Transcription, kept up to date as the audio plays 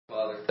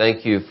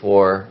thank you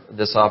for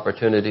this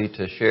opportunity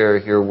to share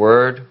your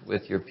word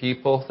with your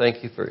people.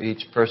 Thank you for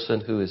each person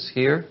who is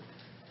here.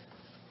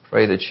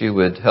 Pray that you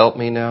would help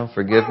me now.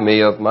 Forgive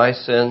me of my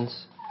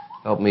sins.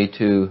 Help me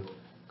to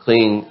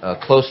cling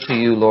close to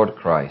you, Lord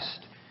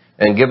Christ.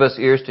 And give us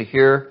ears to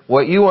hear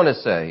what you want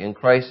to say. In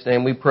Christ's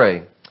name we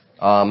pray.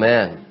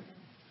 Amen.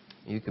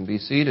 You can be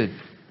seated.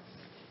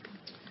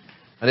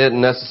 I didn't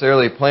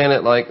necessarily plan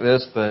it like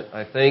this, but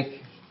I think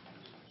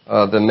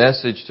the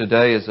message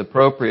today is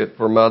appropriate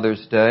for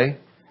Mother's Day,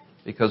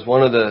 because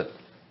one of the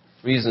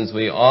reasons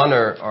we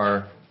honor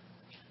our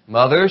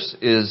mothers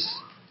is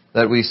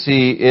that we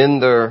see in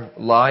their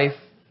life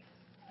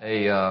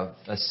a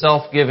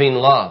self-giving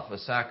love, a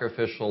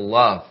sacrificial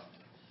love.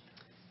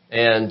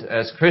 And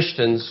as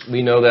Christians,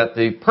 we know that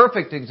the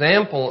perfect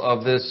example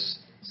of this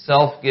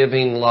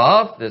self-giving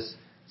love, this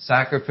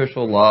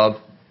sacrificial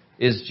love,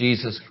 is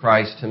Jesus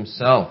Christ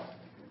Himself.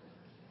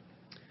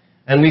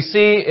 And we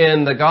see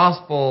in the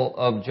Gospel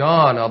of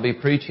John, I'll be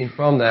preaching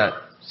from that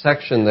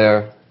section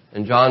there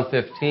in John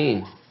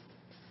 15,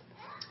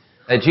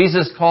 that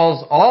Jesus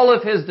calls all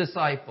of His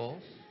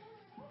disciples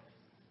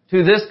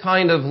to this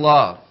kind of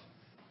love.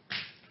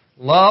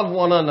 Love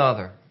one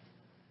another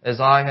as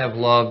I have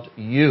loved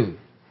you.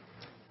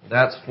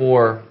 That's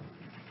for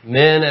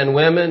men and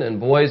women and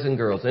boys and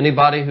girls.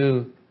 Anybody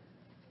who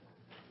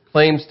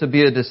claims to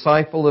be a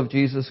disciple of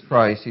Jesus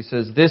Christ, He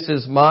says, this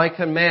is my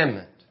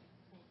commandment,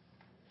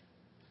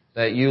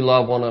 that you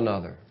love one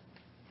another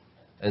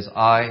as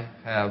I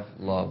have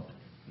loved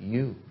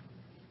you.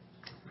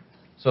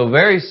 So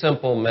very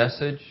simple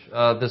message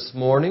this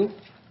morning,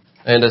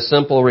 and a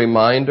simple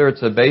reminder.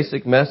 It's a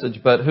basic message,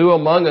 but who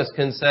among us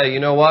can say, you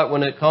know what,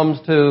 when it comes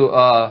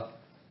to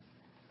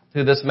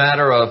this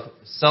matter of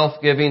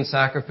self-giving,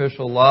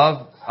 sacrificial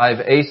love, I've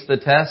aced the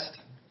test.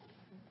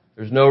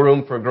 There's no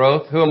room for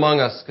growth. Who among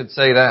us could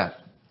say that?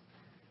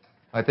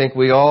 I think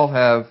we all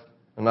have,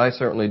 and I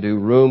certainly do,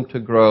 room to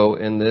grow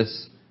in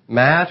this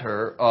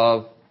matter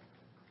of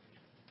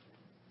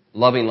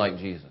loving like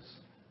Jesus.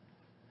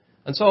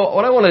 And so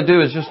what I want to do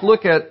is just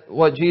look at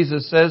what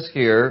Jesus says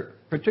here,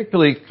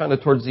 particularly kind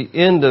of towards the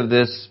end of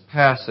this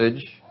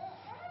passage,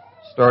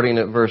 starting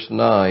at verse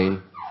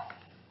 9.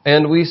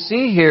 And we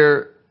see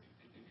here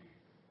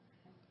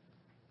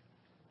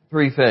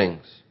three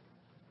things.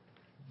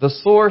 The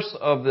source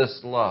of this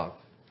love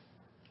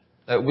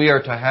that we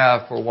are to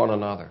have for one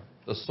another.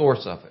 The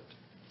source of it.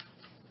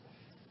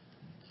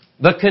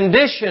 The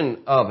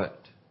condition of it.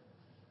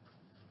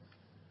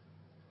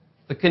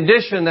 The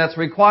condition that's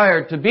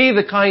required to be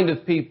the kind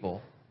of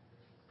people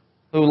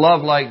who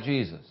love like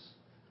Jesus.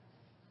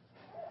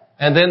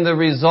 And then the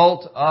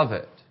result of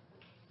it.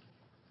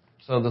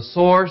 So the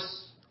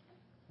source,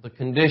 the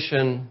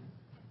condition,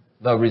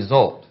 the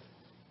result.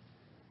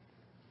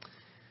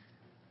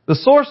 The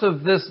source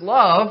of this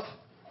love,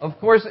 of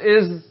course,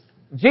 is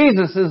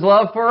Jesus'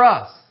 love for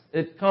us.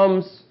 It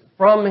comes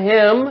from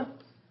Him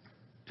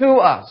to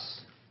us.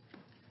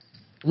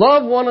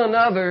 Love one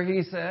another,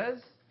 He says,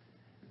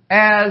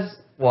 as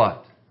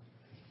what?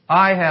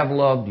 I have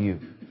loved you.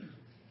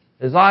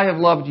 As I have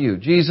loved you.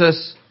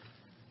 Jesus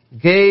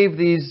gave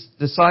these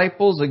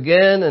disciples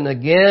again and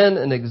again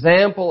an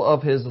example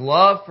of His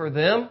love for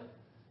them.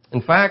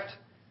 In fact,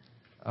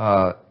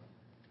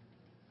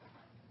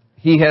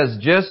 He has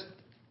just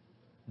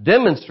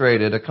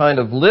demonstrated a kind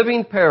of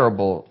living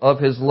parable of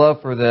His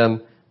love for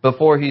them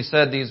before He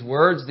said these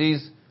words.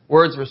 These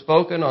words were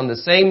spoken on the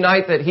same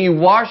night that He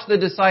washed the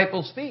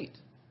disciples' feet.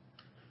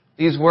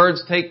 These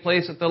words take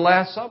place at the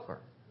Last Supper.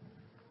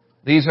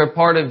 These are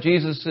part of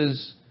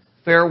Jesus'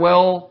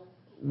 farewell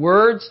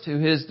words to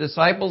His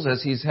disciples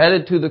as He's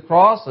headed to the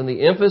cross, and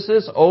the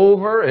emphasis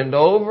over and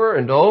over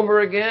and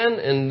over again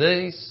in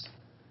these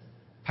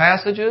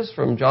passages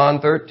from John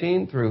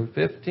 13 through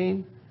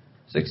 15,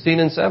 16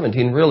 and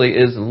 17 really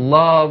is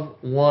love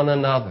one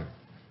another.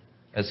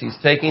 As He's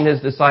taking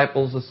His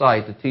disciples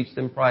aside to teach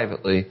them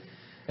privately,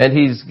 and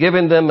He's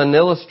given them an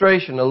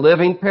illustration, a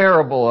living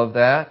parable of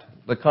that,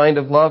 the kind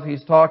of love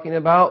He's talking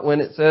about when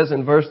it says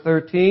in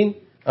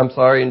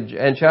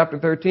in chapter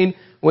 13,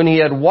 when He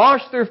had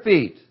washed their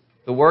feet,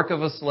 the work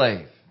of a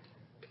slave,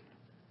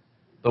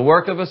 the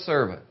work of a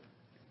servant.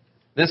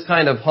 This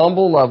kind of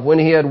humble love. When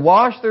He had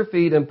washed their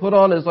feet and put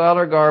on His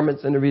outer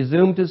garments and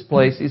resumed His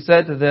place, He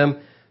said to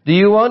them, do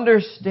you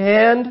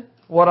understand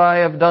what I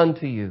have done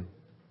to you?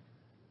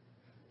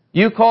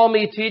 You call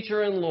me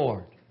teacher and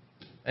Lord,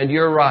 and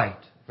you're right,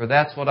 for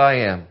that's what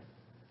I am.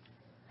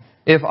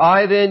 If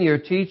I then, your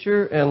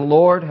teacher and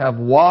Lord, have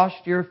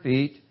washed your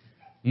feet,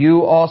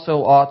 you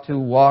also ought to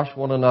wash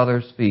one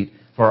another's feet.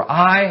 For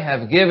I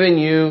have given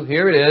you,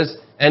 here it is,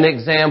 an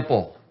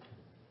example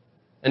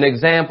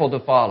to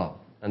follow.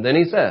 And then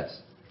He says,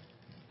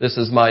 this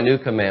is my new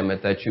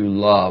commandment, that you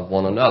love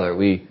one another.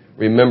 We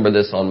remember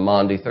this on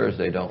Maundy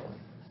Thursday, don't we?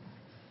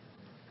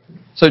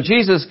 So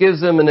Jesus gives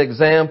them an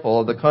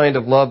example of the kind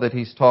of love that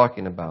He's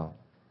talking about.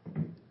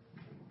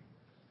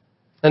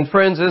 And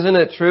friends, isn't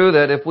it true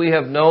that if we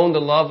have known the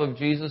love of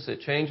Jesus, it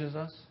changes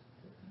us?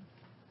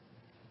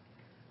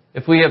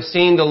 If we have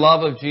seen the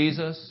love of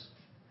Jesus,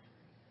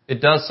 It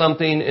does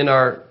something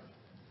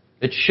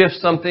it shifts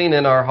something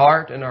in our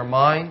heart, in our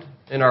mind,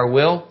 in our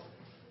will.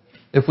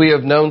 If we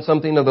have known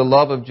something of the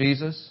love of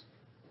Jesus.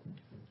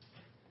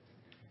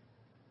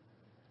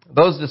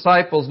 Those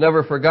disciples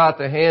never forgot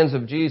the hands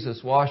of Jesus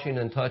washing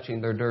and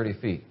touching their dirty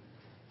feet.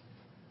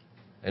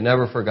 They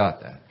never forgot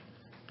that.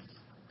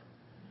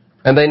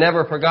 And they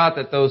never forgot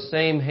that those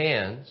same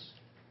hands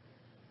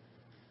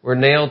were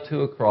nailed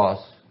to a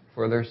cross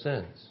for their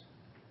sins.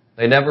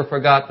 They never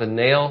forgot the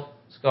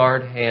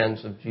nail-scarred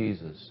hands of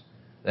Jesus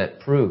that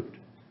proved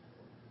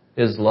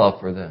His love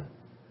for them.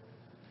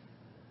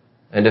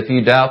 And if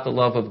you doubt the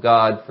love of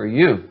God for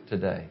you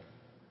today,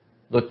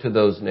 look to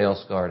those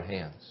nail-scarred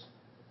hands.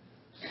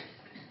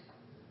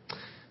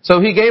 So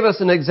He gave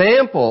us an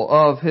example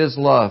of His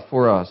love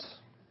for us.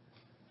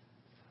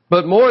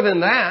 But more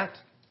than that,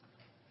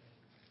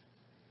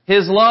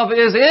 His love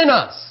is in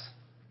us.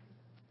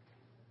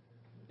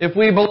 If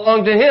we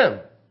belong to Him,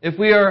 if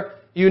we are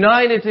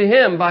united to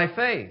Him by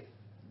faith,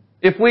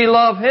 if we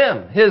love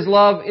Him, His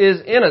love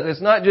is in us.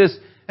 It's not just,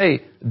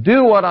 hey,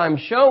 do what I'm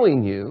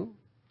showing you,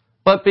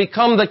 but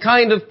become the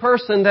kind of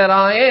person that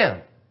I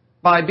am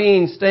by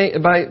being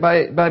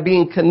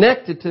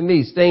connected to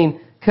me, staying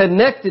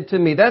connected to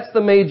me. That's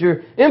the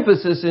major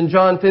emphasis in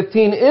John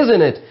 15,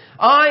 isn't it?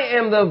 I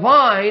am the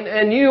vine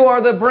and you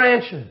are the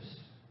branches.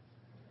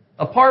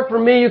 Apart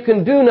from me, you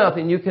can do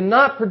nothing. You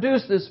cannot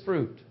produce this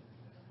fruit.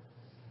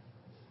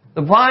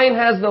 The vine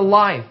has the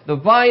life. The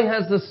vine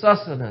has the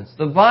sustenance.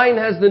 The vine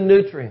has the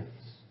nutrients.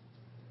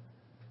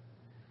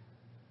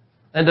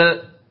 And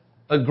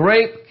a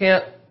grape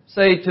can't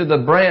say to the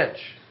branch,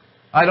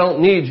 I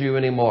don't need you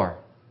anymore.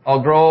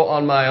 I'll grow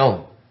on my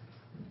own.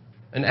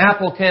 An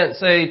apple can't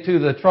say to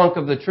the trunk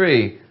of the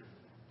tree,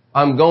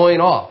 I'm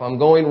going off. I'm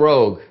going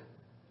rogue.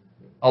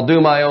 I'll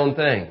do my own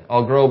thing.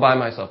 I'll grow by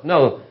myself.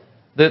 No,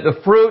 the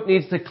fruit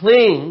needs to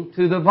cling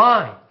to the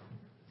vine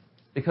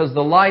because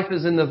the life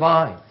is in the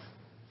vine.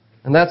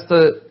 And that's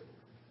the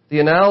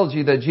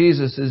analogy that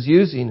Jesus is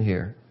using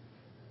here.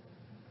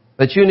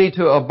 That you need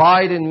to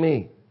abide in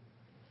me.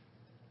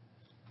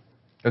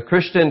 A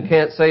Christian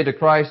can't say to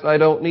Christ, I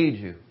don't need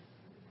you.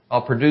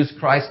 I'll produce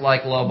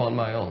Christ-like love on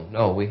my own.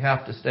 No, we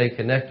have to stay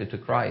connected to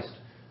Christ,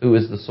 who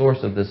is the source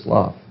of this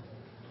love.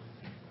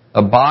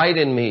 Abide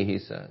in me, He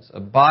says.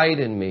 Abide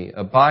in me,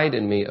 abide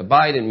in me,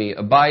 abide in me,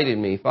 abide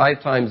in me.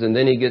 5 times, and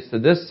then He gets to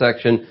this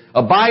section.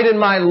 Abide in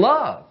my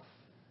love.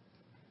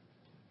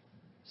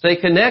 Stay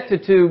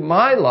connected to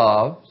my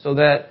love so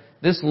that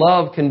this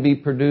love can be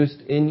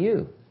produced in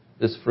you.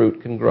 This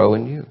fruit can grow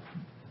in you.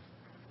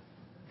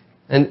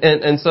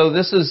 And so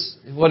this is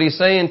what He's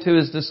saying to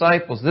His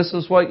disciples. This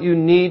is what you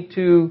need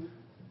to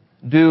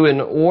do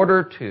in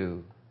order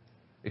to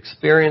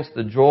experience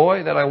the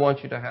joy that I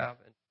want you to have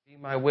and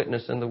be my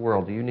witness in the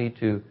world. You need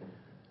to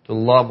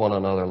love one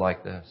another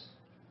like this.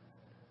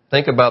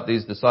 Think about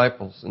these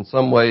disciples. In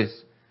some ways,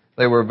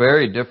 they were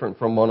very different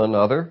from one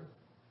another.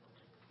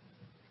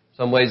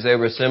 Some ways they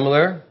were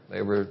similar.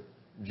 They were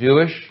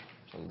Jewish,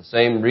 from the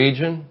same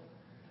region.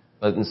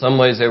 But in some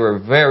ways they were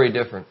very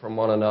different from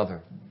one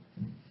another.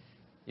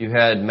 You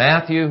had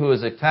Matthew, who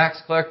was a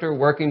tax collector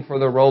working for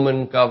the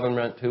Roman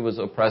government who was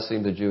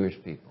oppressing the Jewish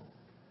people.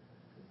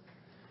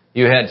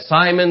 You had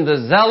Simon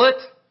the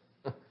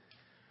Zealot,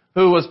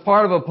 who was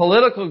part of a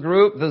political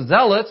group, the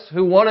Zealots,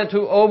 who wanted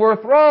to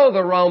overthrow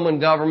the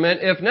Roman government,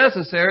 if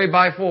necessary,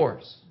 by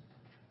force.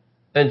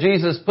 And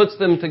Jesus puts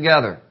them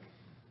together.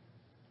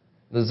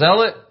 The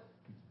zealot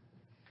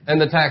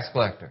and the tax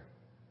collector.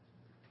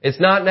 It's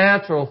not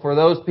natural for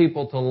those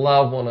people to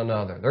love one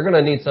another. They're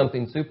going to need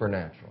something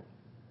supernatural.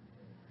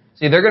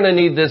 See, they're going to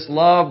need this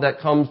love that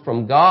comes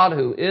from God,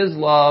 who is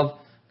love,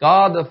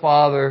 God the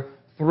Father,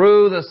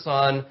 through the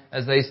Son,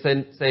 as they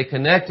stay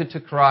connected to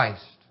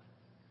Christ.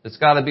 It's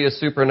got to be a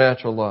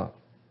supernatural love.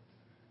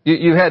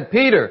 You had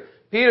Peter.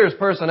 Peter's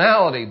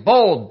personality,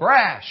 bold,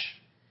 brash,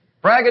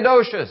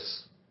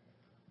 braggadocious,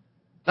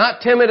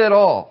 not timid at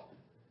all.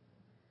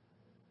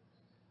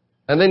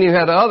 And then you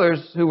had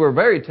others who were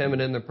very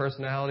timid in their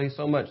personality,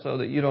 so much so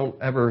that you don't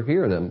ever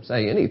hear them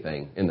say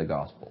anything in the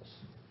Gospels.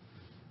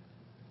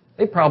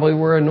 They probably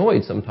were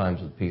annoyed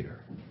sometimes with Peter.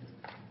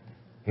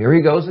 Here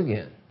he goes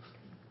again.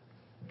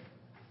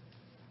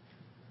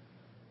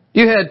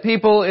 You had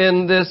people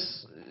in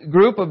this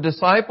group of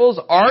disciples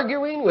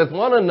arguing with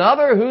one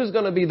another who's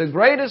going to be the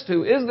greatest,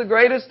 who is the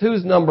greatest,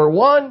 who's number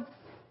one.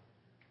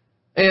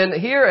 And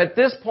here at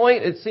this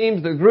point, it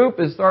seems the group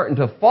is starting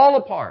to fall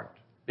apart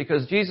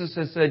because Jesus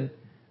has said,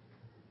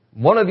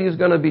 one of you is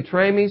going to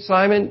betray me,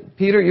 Simon.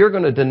 Peter, you're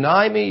going to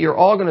deny me. You're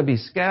all going to be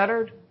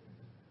scattered.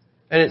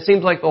 And it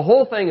seems like the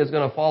whole thing is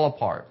going to fall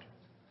apart.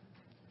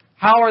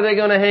 How are they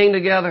going to hang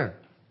together?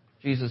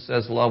 Jesus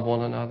says, love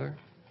one another.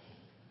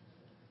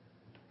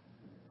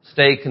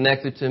 Stay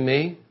connected to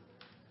me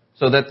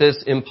so that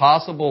this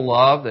impossible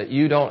love that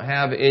you don't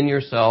have in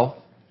yourself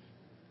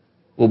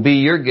will be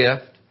your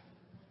gift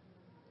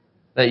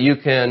that you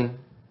can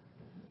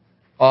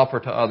offer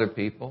to other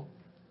people.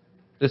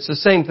 It's the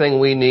same thing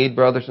we need,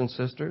 brothers and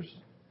sisters.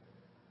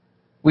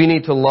 We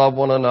need to love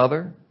one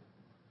another.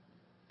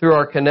 through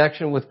our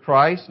connection with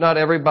Christ. Not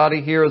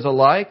everybody here is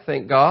alike,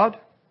 thank God.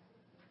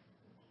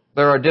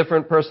 There are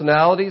different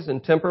personalities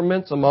and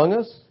temperaments among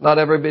us. Not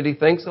everybody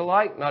thinks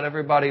alike. Not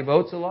everybody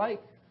votes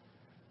alike.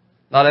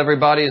 Not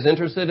everybody is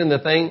interested in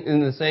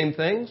the same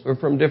things. We're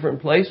from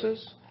different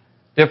places,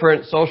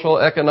 different social,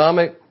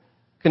 economic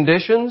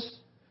conditions.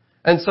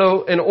 And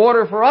so in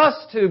order for us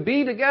to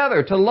be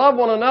together, to love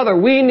one another,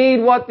 we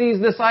need what these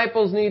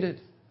disciples needed.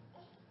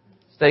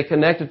 Stay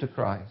connected to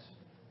Christ.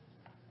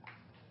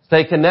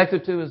 Stay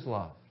connected to His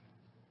love.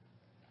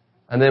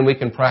 And then we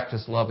can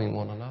practice loving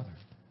one another.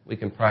 We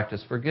can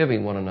practice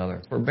forgiving one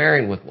another,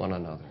 forbearing with one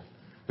another,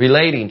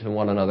 relating to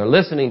one another,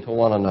 listening to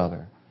one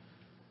another.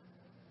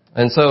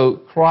 And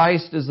so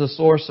Christ is the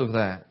source of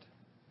that.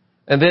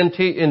 And then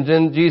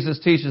Jesus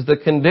teaches the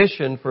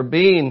condition for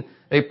being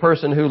a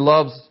person who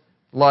loves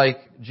like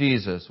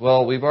Jesus.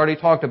 Well, we've already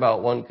talked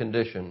about one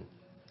condition.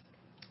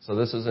 So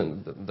this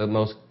isn't the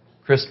most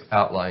crisp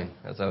outline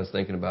as I was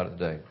thinking about it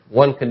today.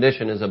 One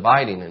condition is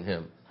abiding in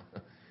Him.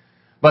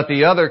 But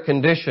the other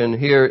condition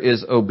here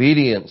is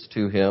obedience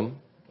to Him.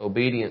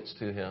 Obedience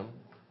to Him.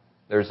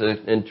 There's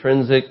an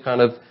intrinsic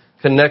kind of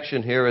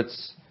connection here.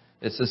 It's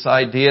this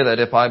idea that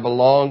if I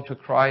belong to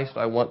Christ,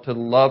 I want to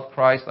love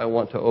Christ, I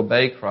want to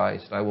obey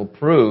Christ. I will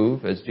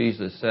prove, as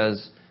Jesus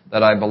says,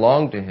 that I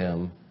belong to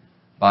Him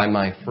by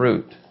my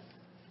fruit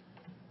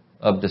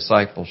of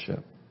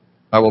discipleship.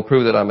 I will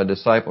prove that I'm a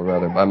disciple,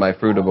 by my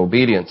fruit of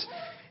obedience.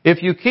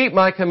 If you keep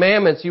my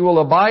commandments, you will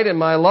abide in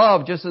my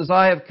love, just as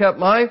I have kept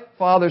my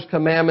Father's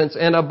commandments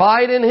and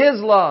abide in His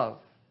love.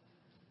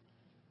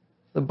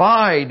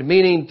 Abide,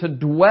 meaning to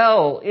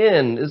dwell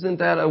in. Isn't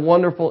that a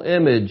wonderful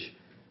image?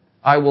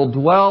 I will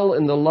dwell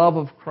in the love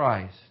of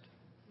Christ.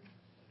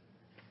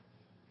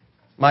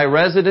 My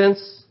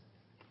residence,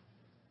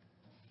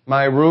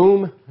 my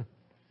room,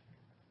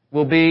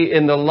 will be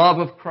in the love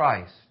of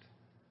Christ.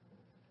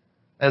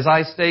 As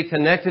I stay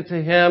connected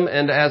to Him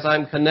and as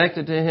I'm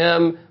connected to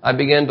Him, I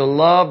begin to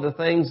love the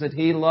things that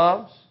He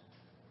loves.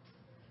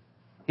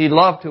 He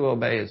loved to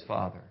obey His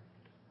Father.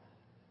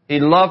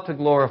 He loved to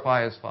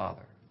glorify His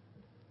Father.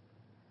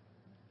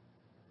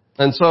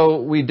 And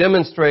so we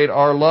demonstrate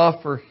our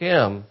love for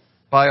Him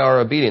by our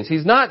obedience.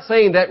 He's not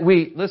saying that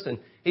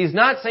He's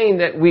not saying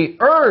that we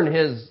earn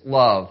His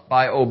love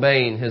by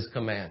obeying His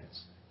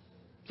commands.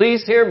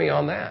 Please hear me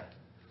on that.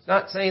 He's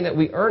not saying that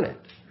we earn it.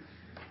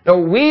 No,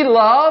 we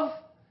love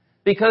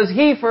because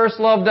He first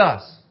loved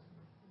us.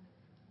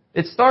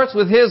 It starts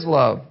with His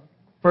love.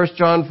 1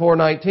 John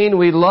 4:19,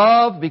 we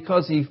love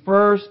because He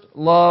first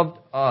loved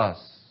us.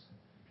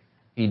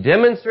 He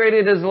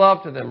demonstrated His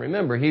love to them.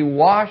 Remember, He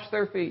washed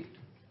their feet.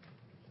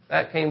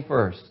 That came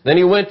first. Then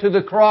He went to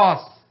the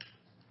cross.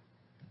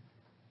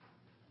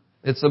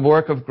 It's the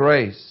work of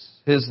grace.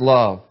 His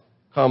love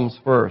comes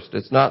first.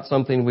 It's not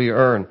something we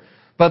earn.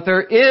 But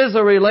there is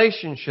a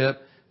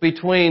relationship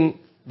between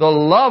the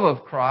love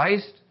of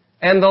Christ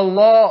and the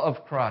law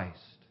of Christ.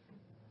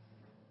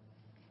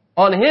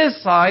 On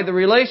His side, the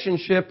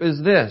relationship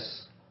is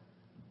this,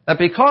 that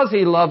because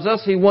He loves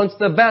us, He wants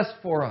the best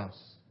for us.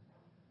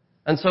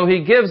 And so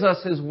He gives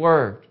us His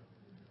Word.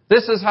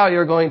 This is how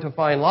you're going to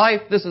find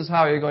life. This is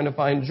how you're going to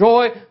find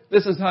joy.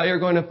 This is how you're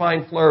going to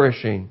find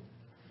flourishing.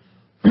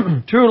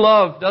 True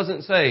love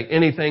doesn't say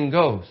anything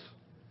goes.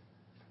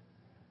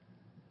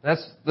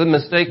 That's the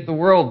mistake the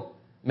world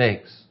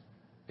makes.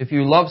 If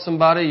you love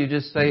somebody, you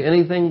just say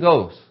anything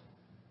goes.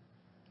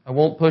 I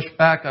won't push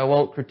back. I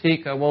won't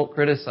critique. I won't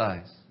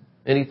criticize.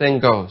 Anything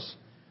goes.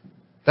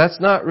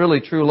 That's not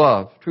really true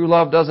love. True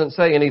love doesn't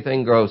say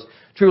anything goes.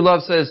 True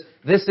love says,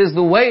 this is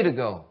the way to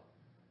go.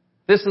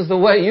 This is the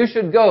way you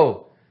should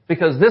go,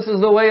 because this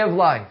is the way of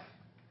life.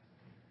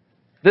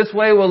 This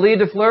way will lead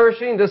to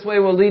flourishing. This way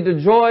will lead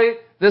to joy.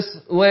 This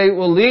way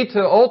will lead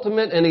to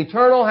ultimate and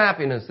eternal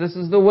happiness. This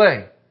is the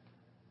way.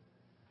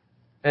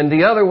 And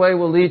the other way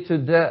will lead to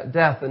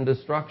death and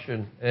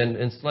destruction and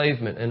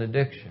enslavement and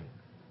addiction.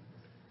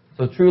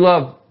 So true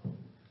love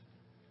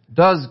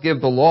does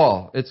give the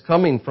law. It's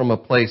coming from a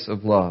place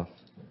of love.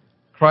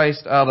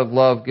 Christ out of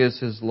love gives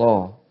His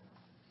law.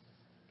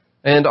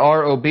 And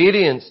our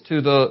obedience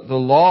to the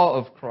law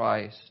of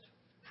Christ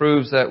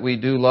proves that we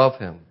do love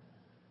Him.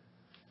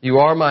 You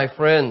are my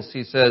friends,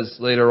 He says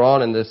later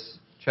on in this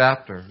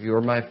chapter. You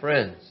are my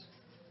friends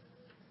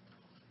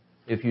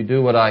if you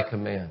do what I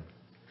command.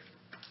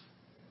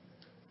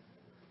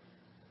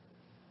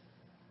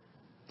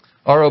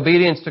 Our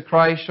obedience to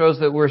Christ shows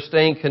that we're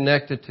staying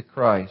connected to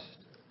Christ.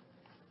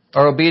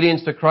 Our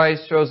obedience to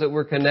Christ shows that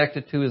we're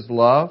connected to His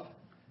love,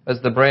 as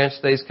the branch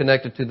stays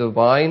connected to the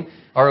vine.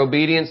 Our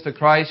obedience to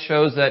Christ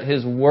shows that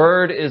His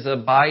Word is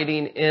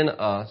abiding in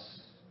us.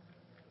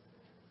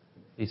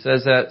 He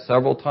says that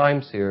several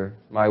times here.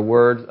 My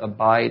words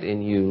abide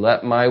in you.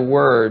 Let my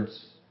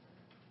words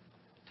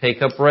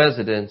take up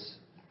residence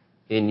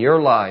in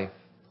your life.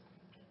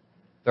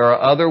 There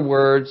are other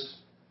words,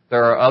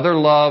 there are other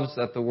loves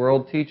that the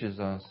world teaches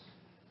us.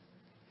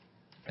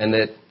 And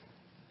it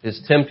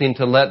is tempting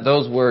to let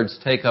those words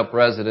take up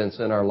residence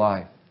in our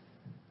life.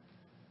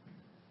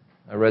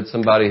 I read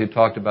somebody who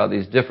talked about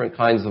these different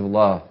kinds of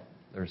love.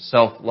 There's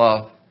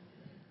self-love.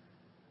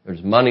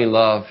 There's money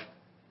love.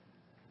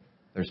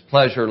 There's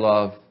pleasure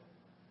love.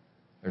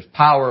 There's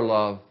power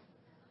love.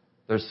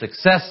 There's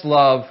success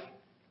love.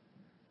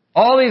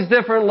 All these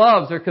different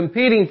loves are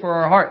competing for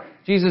our heart.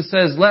 Jesus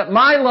says, let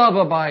my love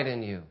abide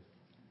in you.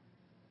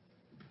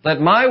 Let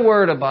my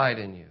word abide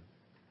in you.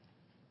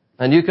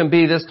 And you can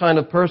be this kind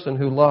of person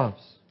who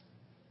loves.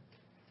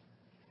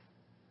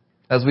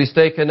 As we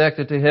stay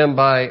connected to Him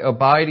by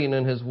abiding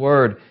in His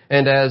Word,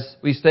 and as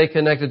we stay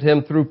connected to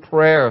Him through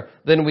prayer,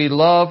 then we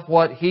love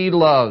what He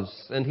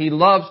loves, and He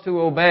loves to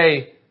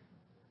obey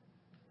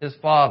His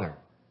Father.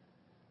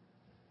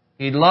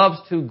 He loves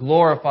to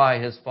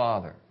glorify His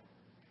Father.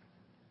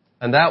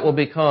 And that will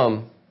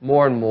become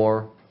more and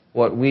more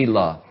what we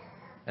love.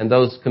 And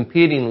those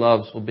competing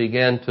loves will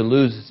begin to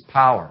lose its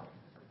power,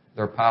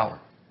 their power.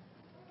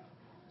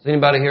 Does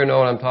anybody here know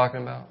what I'm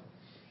talking about?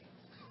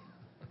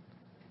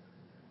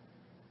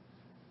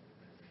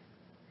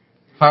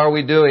 How are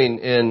we doing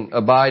in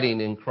abiding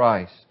in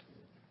Christ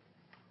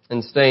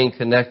and staying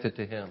connected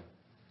to Him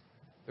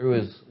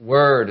through His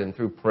Word and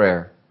through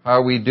prayer?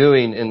 How are we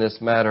doing in this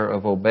matter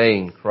of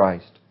obeying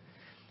Christ?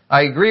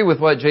 I agree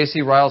with what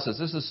J.C. Ryle says.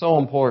 This is so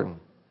important.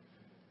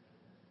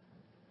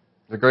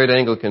 The great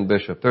Anglican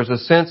bishop. There's a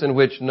sense in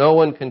which no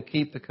one can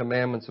keep the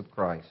commandments of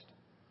Christ.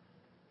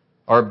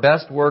 Our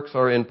best works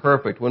are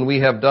imperfect. When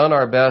we have done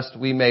our best,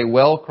 we may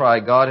well cry,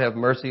 God have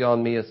mercy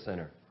on me, a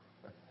sinner.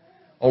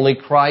 Only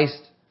Christ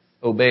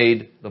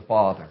obeyed the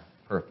Father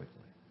perfectly.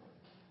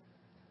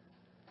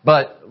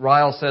 But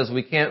Ryle says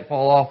we can't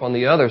fall off on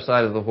the other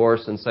side of the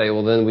horse and say,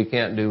 well, then we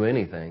can't do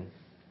anything.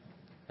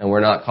 And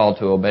we're not called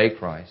to obey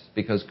Christ,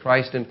 because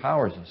Christ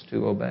empowers us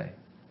to obey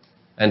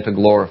and to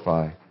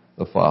glorify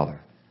the Father.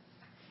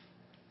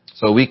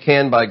 So we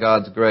can, by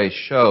God's grace,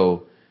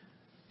 show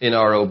in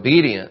our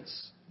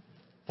obedience,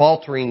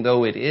 faltering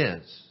though it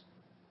is,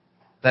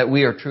 that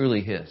we are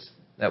truly His,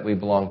 that we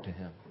belong to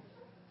Him.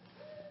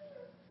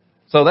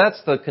 So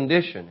that's the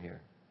condition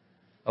here.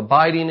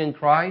 Abiding in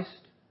Christ,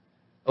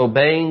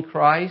 obeying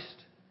Christ,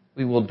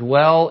 we will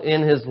dwell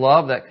in His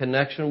love. That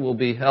connection will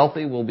be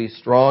healthy, will be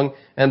strong.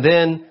 And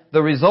then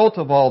the result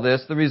of all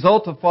this, the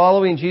result of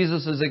following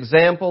Jesus'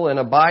 example and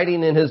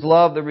abiding in His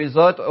love, the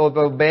result of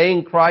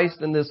obeying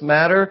Christ in this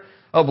matter,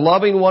 of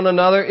loving one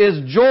another,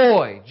 is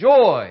joy.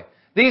 Joy.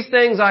 These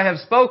things I have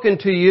spoken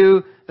to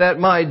you, that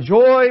my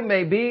joy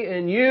may be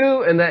in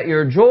you, and that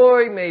your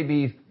joy may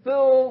be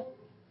full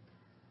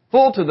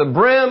to the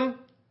brim.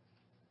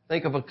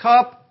 Think of a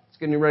cup. It's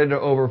getting ready to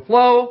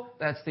overflow.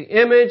 That's the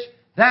image.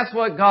 That's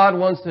what God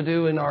wants to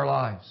do in our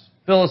lives.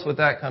 Fill us with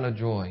that kind of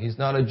joy. He's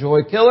not a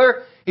joy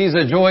killer. He's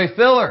a joy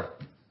filler.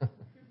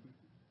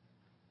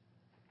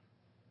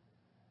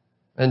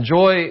 And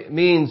joy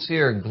means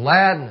here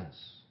gladness.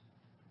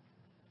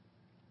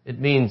 It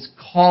means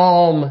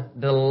calm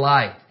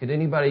delight. Could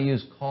anybody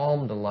use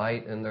calm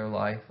delight in their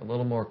life? A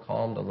little more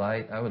calm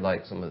delight? I would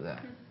like some of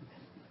that.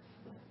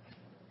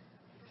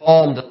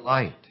 Calm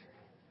delight.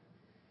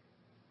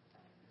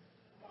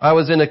 I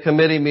was in a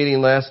committee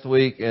meeting last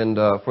week, and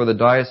for the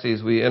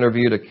diocese, we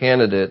interviewed a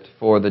candidate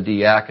for the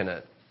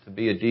diaconate. To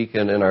be a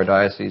deacon in our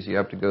diocese, you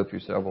have to go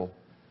through several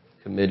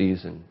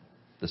committees and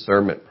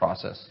discernment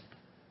processes.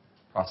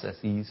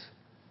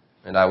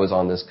 And I was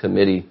on this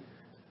committee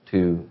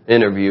to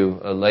interview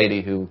a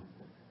lady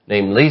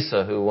named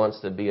Lisa, who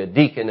wants to be a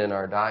deacon in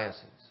our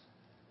diocese.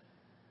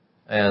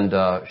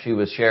 And she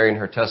was sharing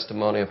her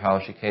testimony of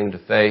how she came to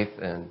faith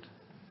and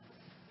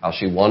how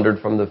she wandered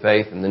from the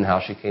faith and then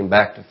how she came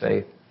back to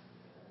faith.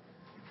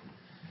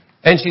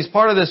 And she's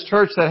part of this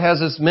church that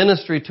has this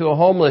ministry to a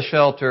homeless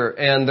shelter,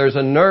 and there's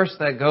a nurse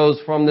that goes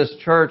from this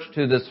church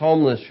to this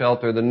homeless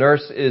shelter. The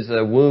nurse is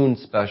a wound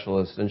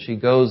specialist, and she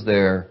goes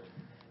there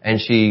and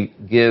she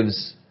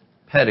gives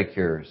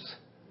pedicures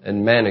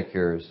and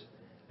manicures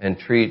and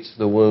treats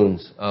the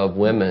wounds of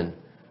women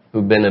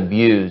who've been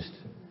abused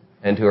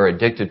and who are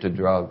addicted to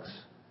drugs.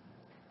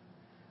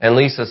 And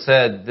Lisa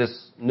said,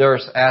 this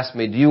nurse asked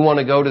me, do you want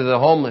to go to the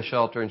homeless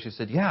shelter? And she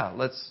said, yeah,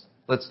 let's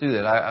do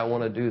that. I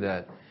want to do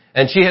that.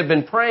 And she had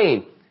been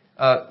praying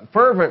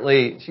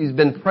fervently. She's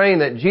been praying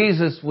that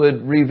Jesus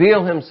would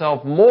reveal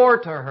Himself more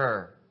to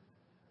her.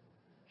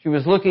 She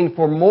was looking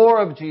for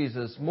more of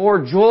Jesus,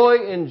 more joy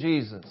in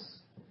Jesus.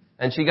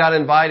 And she got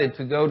invited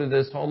to go to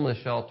this homeless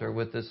shelter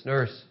with this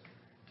nurse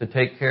to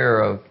take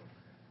care of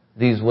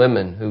these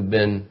women who've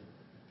been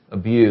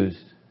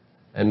abused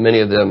and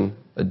many of them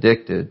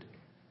addicted.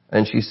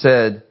 And she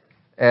said,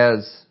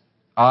 as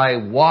I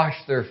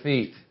washed their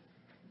feet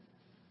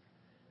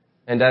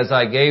and as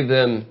I gave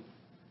them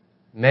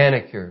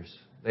manicures,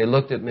 they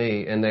looked at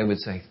me and they would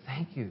say,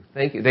 thank you,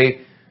 thank you.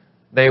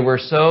 They were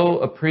so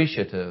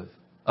appreciative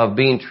of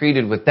being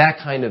treated with that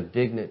kind of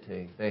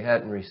dignity they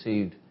hadn't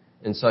received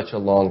in such a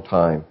long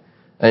time.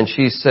 And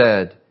she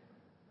said,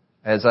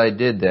 as I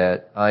did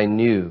that, I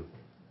knew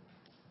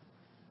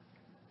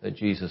that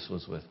Jesus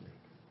was with me.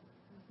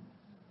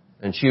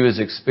 And she was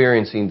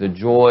experiencing the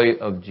joy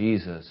of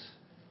Jesus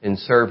in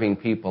serving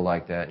people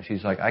like that. And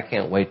she's like, I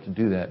can't wait to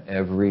do that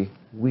every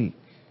week.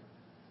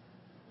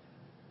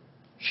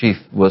 She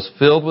was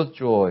filled with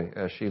joy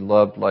as she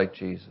loved like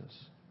Jesus.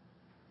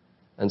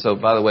 And so,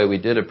 by the way, we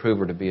did approve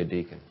her to be a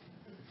deacon.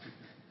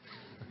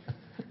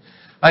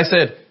 I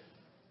said,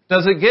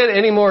 does it get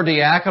any more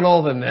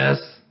diaconal than this?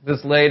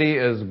 This lady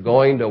is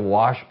going to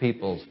wash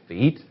people's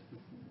feet?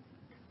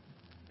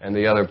 And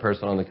the other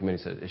person on the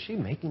committee said, is she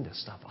making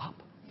this stuff up?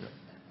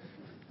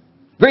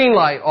 Green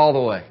light all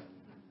the way.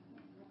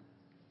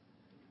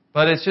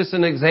 But it's just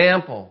an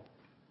example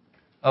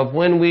of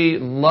when we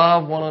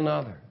love one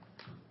another.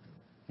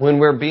 When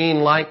we're being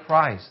like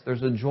Christ,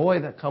 there's a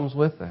joy that comes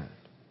with that.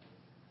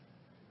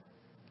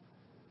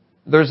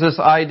 There's this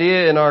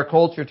idea in our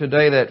culture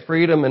today that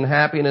freedom and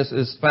happiness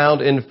is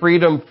found in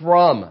freedom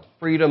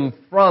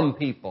from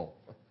people,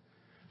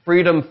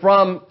 freedom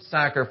from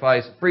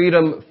sacrifice,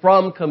 freedom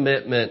from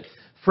commitment,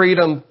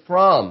 freedom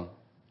from.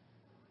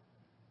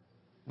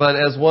 But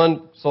as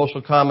one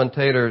social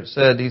commentator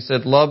said, he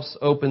said, love's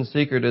open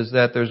secret is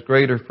that there's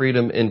greater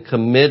freedom in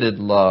committed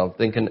love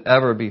than can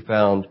ever be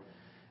found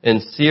in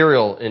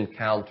serial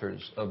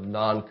encounters of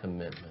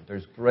non-commitment.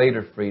 There's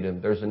greater freedom.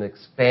 There's an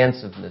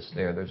expansiveness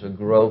there. There's a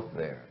growth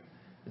there.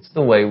 It's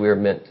the way we're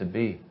meant to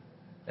be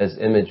as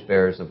image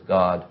bearers of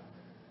God,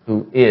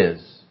 who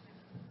is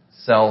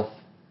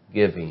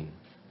self-giving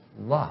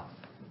love.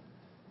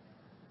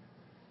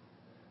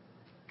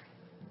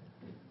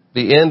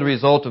 The end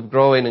result of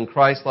growing in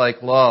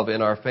Christ-like love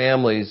in our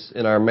families,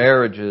 in our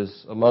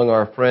marriages, among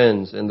our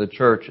friends, in the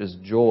church is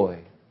joy.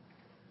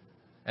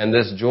 And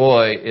this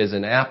joy is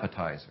an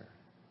appetizer.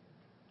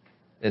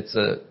 It's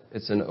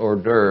an hors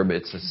d'oeuvre.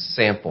 It's a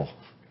sample.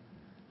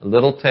 A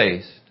little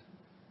taste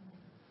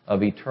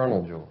of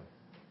eternal joy.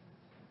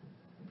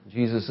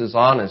 Jesus is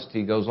honest.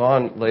 He goes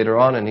on later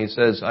on and he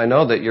says, I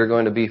know that you're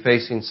going to be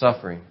facing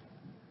suffering.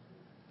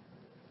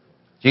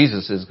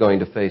 Jesus is going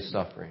to face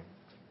suffering.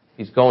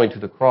 He's going to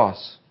the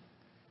cross.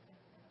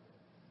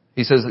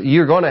 He says,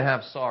 you're going to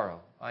have sorrow.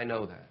 I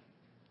know that.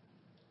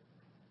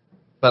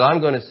 But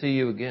I'm going to see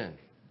you again.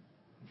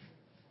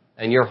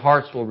 And your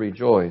hearts will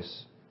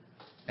rejoice.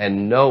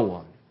 And no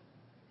one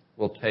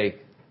will take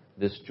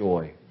this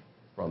joy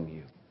from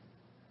you.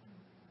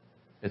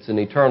 It's an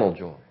eternal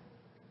joy.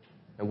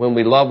 And when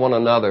we love one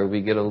another,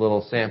 we get a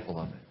little sample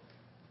of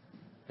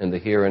it in the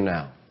here and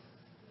now.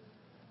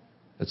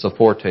 It's a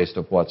foretaste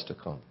of what's to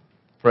come.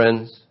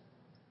 Friends,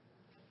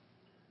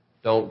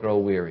 don't grow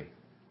weary.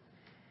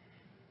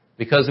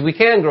 Because we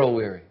can grow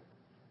weary.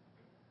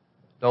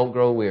 Don't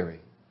grow weary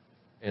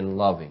in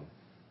loving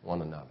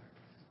one another.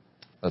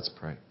 Let's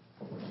pray.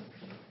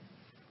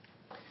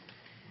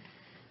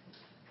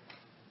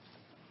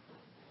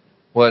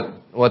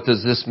 What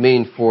does this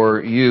mean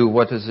for you?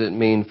 What does it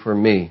mean for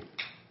me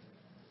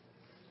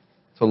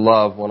to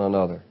love one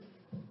another?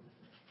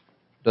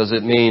 Does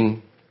it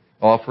mean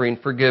offering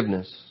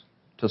forgiveness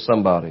to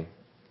somebody?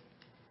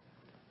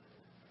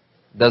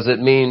 Does it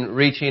mean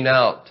reaching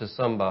out to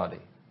somebody?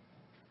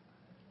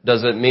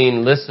 Does it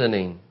mean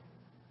listening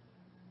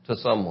to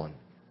someone?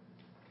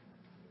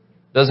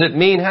 Does it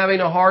mean having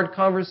a hard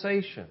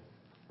conversation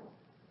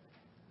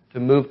to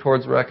move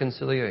towards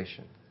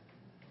reconciliation?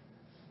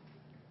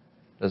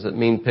 Does it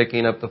mean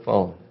picking up the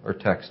phone or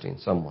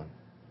texting someone?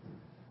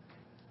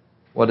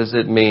 What does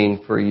it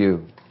mean for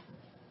you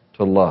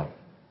to love?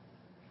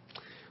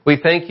 We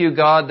thank you,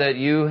 God, that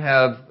you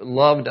have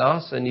loved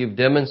us and you've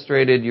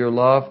demonstrated your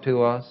love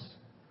to us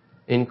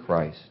in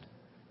Christ.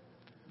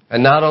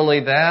 And not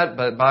only that,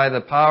 but by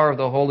the power of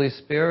the Holy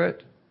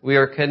Spirit, we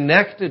are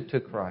connected to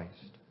Christ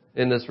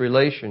in this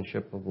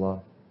relationship of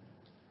love.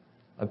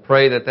 I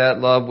pray that that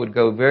love would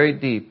go very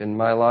deep in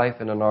my life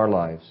and in our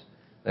lives,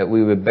 that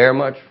we would bear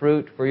much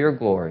fruit for your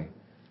glory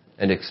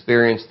and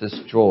experience this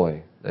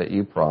joy that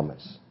you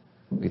promise.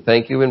 We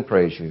thank you and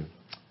praise you.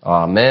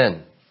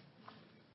 Amen.